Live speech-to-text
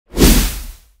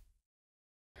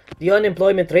The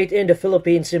unemployment rate in the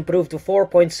Philippines improved to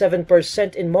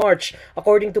 4.7% in March,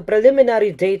 according to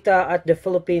preliminary data at the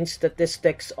Philippine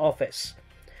Statistics Office.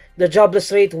 The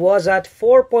jobless rate was at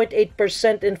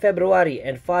 4.8% in February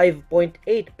and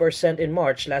 5.8% in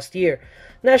March last year.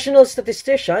 National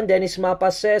statistician Dennis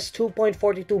Mapa says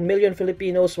 2.42 million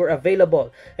Filipinos were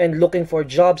available and looking for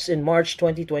jobs in March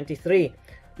 2023,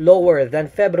 lower than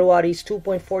February's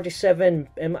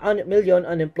 2.47 million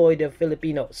unemployed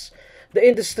Filipinos. The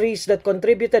industries that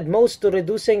contributed most to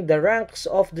reducing the ranks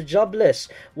of the jobless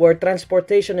were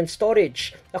transportation and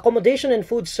storage, accommodation and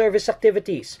food service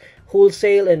activities,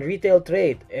 wholesale and retail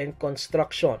trade, and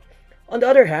construction. On the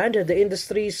other hand, the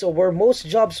industries where most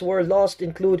jobs were lost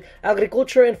include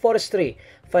agriculture and forestry,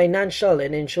 financial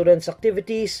and insurance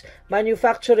activities,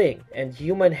 manufacturing, and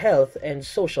human health and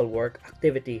social work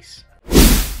activities.